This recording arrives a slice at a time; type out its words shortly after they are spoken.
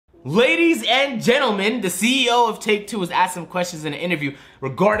Ladies and gentlemen, the CEO of Take-Two was asked some questions in an interview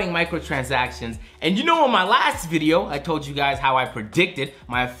regarding microtransactions. And you know, in my last video, I told you guys how I predicted,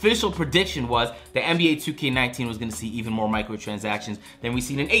 my official prediction was that NBA 2K19 was gonna see even more microtransactions than we've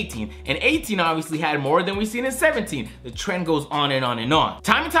seen in 18. And 18 obviously had more than we've seen in 17. The trend goes on and on and on.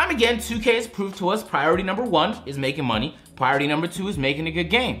 Time and time again, 2K has proved to us priority number 1 is making money. Priority number 2 is making a good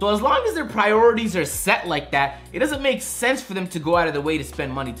game. So as long as their priorities are set like that, it doesn't make sense for them to go out of the way to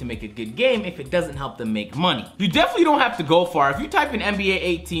spend money to make a good game if it doesn't help them make money. You definitely don't have to go far. If you type in NBA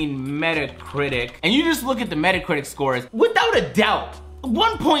 18 Metacritic and you just look at the Metacritic scores, without a doubt,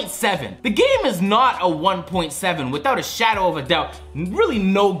 1.7. The game is not a 1.7 without a shadow of a doubt. Really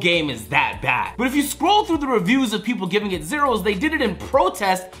no game is that bad. But if you scroll through the reviews of people giving it zeros, they did it in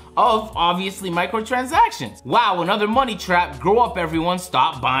protest of, obviously, microtransactions. Wow, another money trap. Grow up everyone,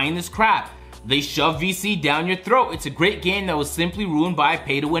 stop buying this crap. They shove VC down your throat. It's a great game that was simply ruined by a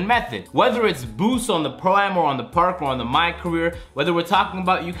pay-to-win method. Whether it's boosts on the Pro-Am or on the Park or on the My Career, whether we're talking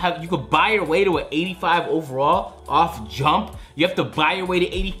about you could buy your way to an 85 overall off jump. You have to buy your way to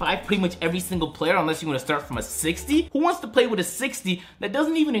 85 pretty much every single player unless you want to start from a 60. Who wants to play with a 60 that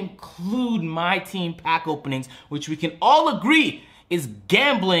doesn't even include My Team pack openings, which we can all agree is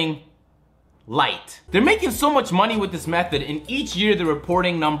gambling light. They're making so much money with this method, and each year they're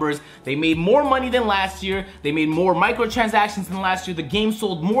reporting numbers. They made more money than last year. They made more microtransactions than last year. The game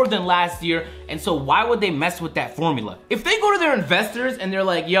sold more than last year. And so why would they mess with that formula? If they go to their investors and they're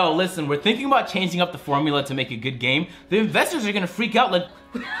like, yo, listen, we're thinking about changing up the formula to make a good game, the investors are gonna freak out like,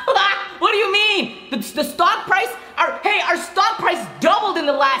 what do you mean? The stock price, our stock price doubled in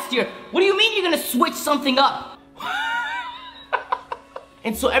the last year. What do you mean you're gonna switch something up?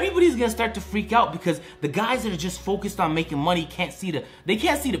 And so everybody's gonna start to freak out because the guys that are just focused on making money can't see the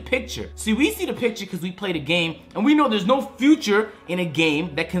picture. See, we see the picture because we played a game and we know there's no future in a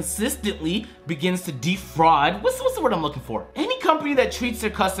game that consistently begins to defraud. What's the word I'm looking for? Any company that treats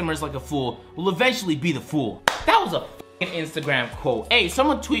their customers like a fool will eventually be the fool. That was a f***ing Instagram quote. Hey,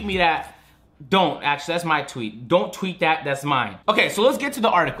 someone tweet me that. Don't, actually, that's my tweet. Don't tweet that, that's mine. Okay, so let's get to the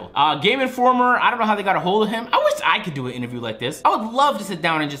article. Game Informer, I don't know how they got a hold of him. I wish I could do an interview like this. I would love to sit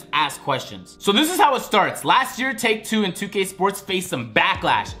down and just ask questions. So this is how it starts. Last year, Take-Two and 2K Sports faced some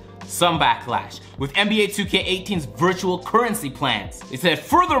backlash, with NBA 2K18's virtual currency plans. It said,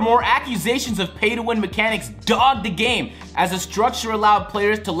 furthermore, accusations of pay-to-win mechanics dogged the game as the structure allowed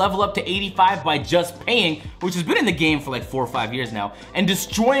players to level up to 85 by just paying, which has been in the game for like 4 or 5 years now, and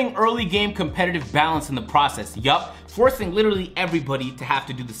destroying early game competitive balance in the process. Yup, forcing literally everybody to have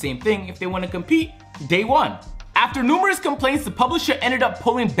to do the same thing if they want to compete day one. After numerous complaints, the publisher ended up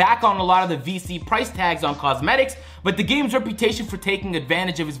pulling back on a lot of the VC price tags on cosmetics, but the game's reputation for taking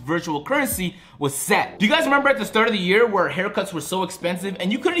advantage of its virtual currency was set. Do you guys remember at the start of the year where haircuts were so expensive and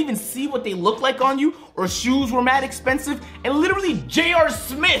you couldn't even see what they looked like on you, or shoes were mad expensive, and literally J.R.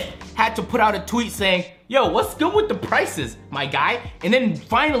 Smith had to put out a tweet saying, yo, what's good with the prices, my guy? And then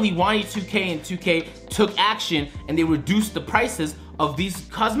finally, Wani 2K and 2K took action and they reduced the prices of these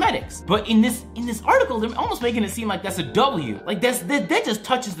cosmetics. But in this article, they're almost making it seem like that's a W. Like that just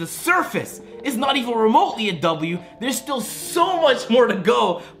touches the surface. It's not even remotely a W. There's still so much more to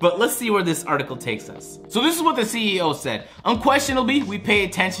go, but let's see where this article takes us. So this is what the CEO said. Unquestionably, we pay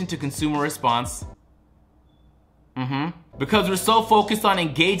attention to consumer response. Because we're so focused on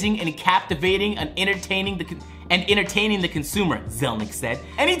engaging and captivating and entertaining the consumer, Zelnick said.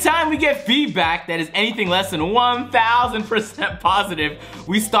 Anytime we get feedback that is anything less than 1000% positive,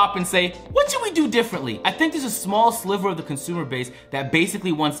 we stop and say, what should we do differently? I think there's a small sliver of the consumer base that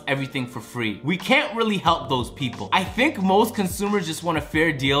basically wants everything for free. We can't really help those people. I think most consumers just want a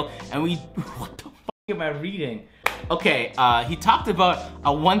fair deal, and what the fuck am I reading? Okay, he talked about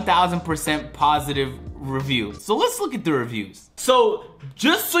a 1000% positive review. So let's look at the reviews. So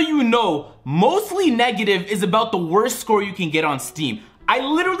just so you know, mostly negative is about the worst score you can get on Steam. I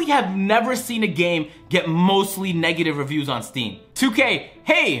literally have never seen a game get mostly negative reviews on Steam. 2K,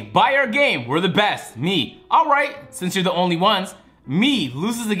 hey, buy our game, we're the best. Me, all right, since you're the only ones. Me,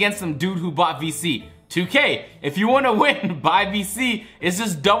 loses against some dude who bought VC. 2K, if you want to win, buy VC, it's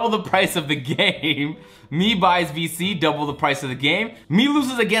just double the price of the game. Me buys VC, double the price of the game. Me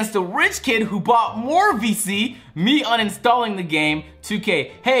loses against a rich kid who bought more VC. Me uninstalling the game.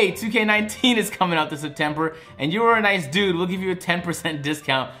 2K, hey, 2K19 is coming out this September, and you were a nice dude, we'll give you a 10%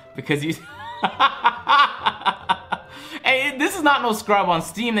 discount because you... And this is not no scrub. On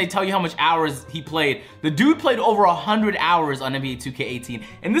Steam, they tell you how much hours he played. The dude played over 100 hours on NBA 2K18,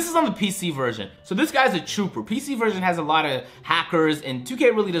 and this is on the PC version. So this guy's a trooper. PC version has a lot of hackers, and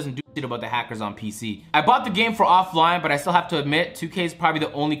 2K really doesn't do shit about the hackers on PC. I bought the game for offline, but I still have to admit, 2K is probably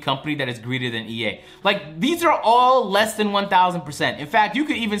the only company that is greedier than EA. Like, these are all less than 1,000%. In fact, you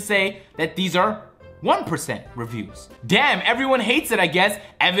could even say that these are 1% reviews. Damn, everyone hates it, I guess.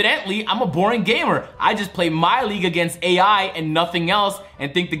 Evidently, I'm a boring gamer. I just play my league against AI and nothing else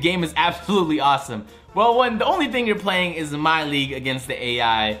and think the game is absolutely awesome. Well, when the only thing you're playing is my league against the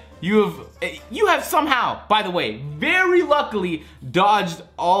AI, you have somehow, by the way, very luckily dodged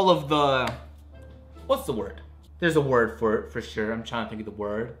all of the, what's the word? There's a word for it, for sure. I'm trying to think of the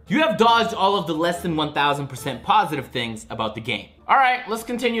word. You have dodged all of the less than 1,000% positive things about the game. All right, let's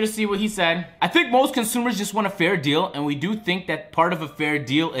continue to see what he said. I think most consumers just want a fair deal, and we do think that part of a fair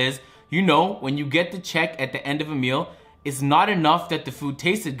deal is, you know, when you get the check at the end of a meal, it's not enough that the food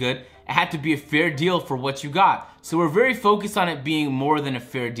tasted good. It had to be a fair deal for what you got. So we're very focused on it being more than a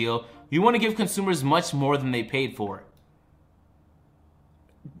fair deal. We want to give consumers much more than they paid for it.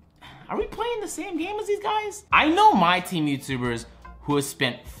 Are we playing the same game as these guys? I know my team YouTubers who have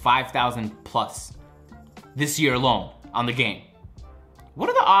spent 5,000 plus this year alone on the game. What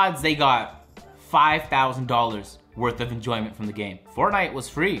are the odds they got $5,000 worth of enjoyment from the game? Fortnite was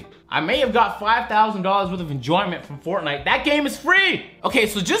free. I may have got $5,000 worth of enjoyment from Fortnite. That game is free. Okay,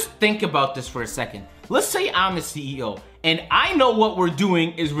 so just think about this for a second. Let's say I'm the CEO and I know what we're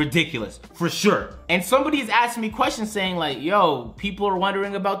doing is ridiculous, for sure. And somebody's asking me questions saying like, yo, people are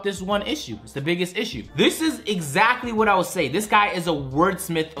wondering about this one issue. It's the biggest issue. This is exactly what I would say. This guy is a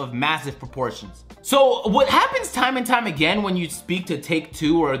wordsmith of massive proportions. So what happens time and time again when you speak to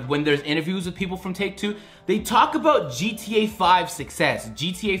Take-Two or when there's interviews with people from Take-Two, they talk about GTA 5 success,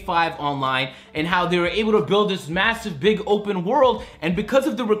 GTA 5 Online, and how they were able to build this massive big open world, and because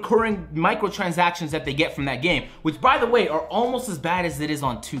of the recurring microtransactions that they get from that game, which by the way are almost as bad as it is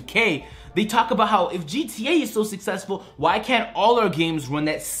on 2K, they talk about how if GTA is so successful, why can't all our games run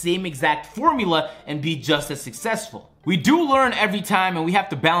that same exact formula and be just as successful? We do learn every time, and we have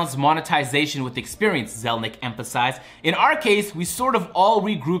to balance monetization with experience, Zelnick emphasized. In our case, we sort of all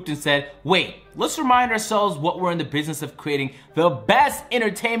regrouped and said, wait, let's remind ourselves what we're in the business of creating the best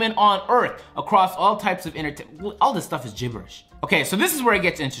entertainment on earth across all types of entertainment. All this stuff is gibberish. Okay, so this is where it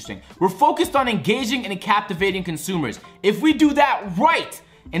gets interesting. We're focused on engaging and captivating consumers. If we do that right,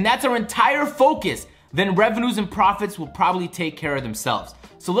 and that's our entire focus, then revenues and profits will probably take care of themselves.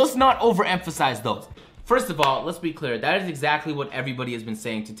 So let's not overemphasize those. First of all, let's be clear, that is exactly what everybody has been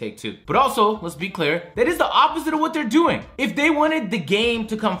saying to Take-Two. But also, let's be clear, that is the opposite of what they're doing. If they wanted the game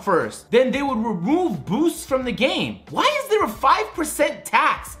to come first, then they would remove boosts from the game. Why is there a 5%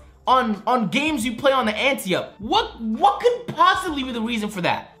 tax on games you play on the ante-up? What could possibly be the reason for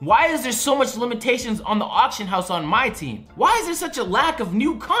that? Why is there so much limitations on the auction house on my team? Why is there such a lack of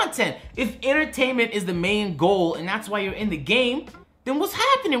new content? If entertainment is the main goal and that's why you're in the game, then what's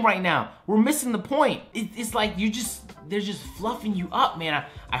happening right now? We're missing the point. It's like they're just fluffing you up, man.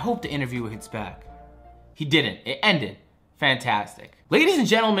 I hope the interviewer hits back. He didn't. It ended. Fantastic. Ladies and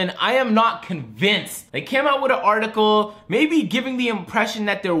gentlemen, I am not convinced. They came out with an article, maybe giving the impression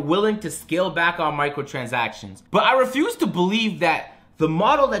that they're willing to scale back on microtransactions. But I refuse to believe that the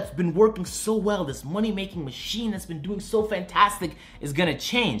model that's been working so well, this money-making machine that's been doing so fantastic, is gonna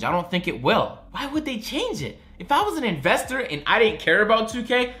change. I don't think it will. Why would they change it? If I was an investor and I didn't care about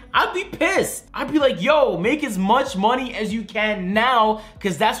 2K, I'd be pissed. I'd be like, yo, make as much money as you can now,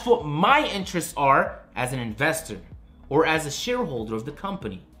 because that's what my interests are as an investor or as a shareholder of the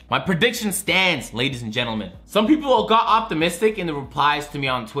company. My prediction stands, ladies and gentlemen. Some people got optimistic in the replies to me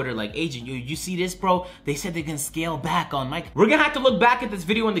on Twitter, like, Agent, you see this, bro? They said they're gonna scale back on Mike. We're gonna have to look back at this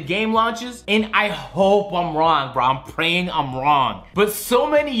video when the game launches, and I hope I'm wrong, bro. I'm praying I'm wrong. But so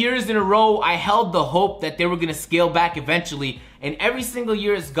many years in a row, I held the hope that they were gonna scale back eventually, and every single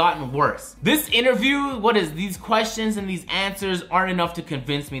year it's gotten worse. This interview, these questions and these answers aren't enough to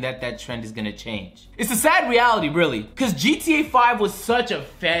convince me that that trend is gonna change. It's a sad reality, really, because GTA 5 was such a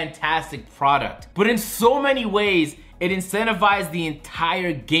fantastic product, but in so many ways, it incentivized the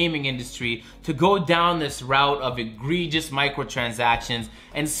entire gaming industry to go down this route of egregious microtransactions,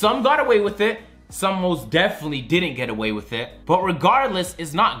 and some got away with it, Some most definitely didn't get away with it, but regardless,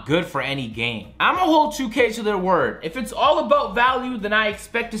 it's not good for any game. I'ma hold 2K to their word. If it's all about value, then I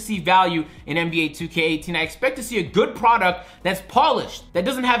expect to see value in NBA 2K18. I expect to see a good product that's polished, that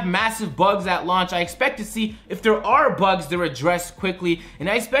doesn't have massive bugs at launch. I expect to see if there are bugs, they're addressed quickly, and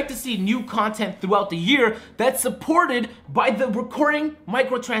I expect to see new content throughout the year that's supported by the recurring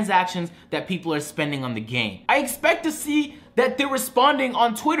microtransactions that people are spending on the game. I expect to see that they're responding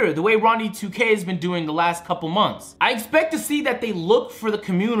on Twitter the way Ronnie2K has been doing the last couple months. I expect to see that they look for the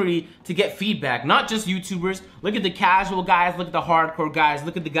community to get feedback, not just YouTubers. Look at the casual guys, look at the hardcore guys,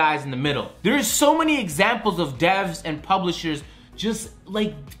 look at the guys in the middle. There's so many examples of devs and publishers just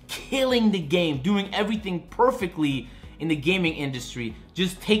like killing the game, doing everything perfectly in the gaming industry.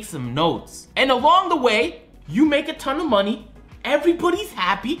 Just take some notes. And along the way, you make a ton of money. Everybody's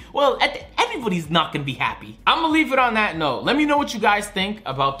happy. Well, everybody's not gonna be happy. I'm gonna leave it on that note. Let me know what you guys think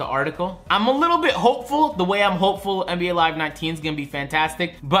about the article. I'm a little bit hopeful. The way I'm hopeful NBA Live 19 is gonna be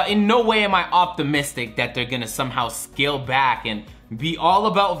fantastic, but in no way am I optimistic that they're gonna somehow scale back and be all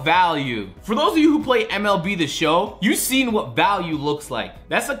about value. For those of you who play MLB The Show, you've seen what value looks like.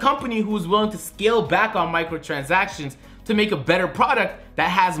 That's a company who is willing to scale back on microtransactions to make a better product that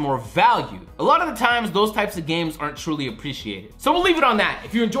has more value. A lot of the times, those types of games aren't truly appreciated. So we'll leave it on that.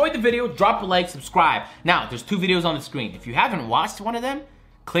 If you enjoyed the video, drop a like, subscribe. Now, there's 2 videos on the screen. If you haven't watched one of them,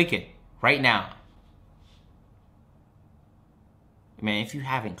 click it right now. Man, if you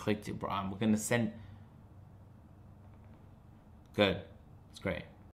haven't clicked it, bro, we're gonna send... Good. It's great.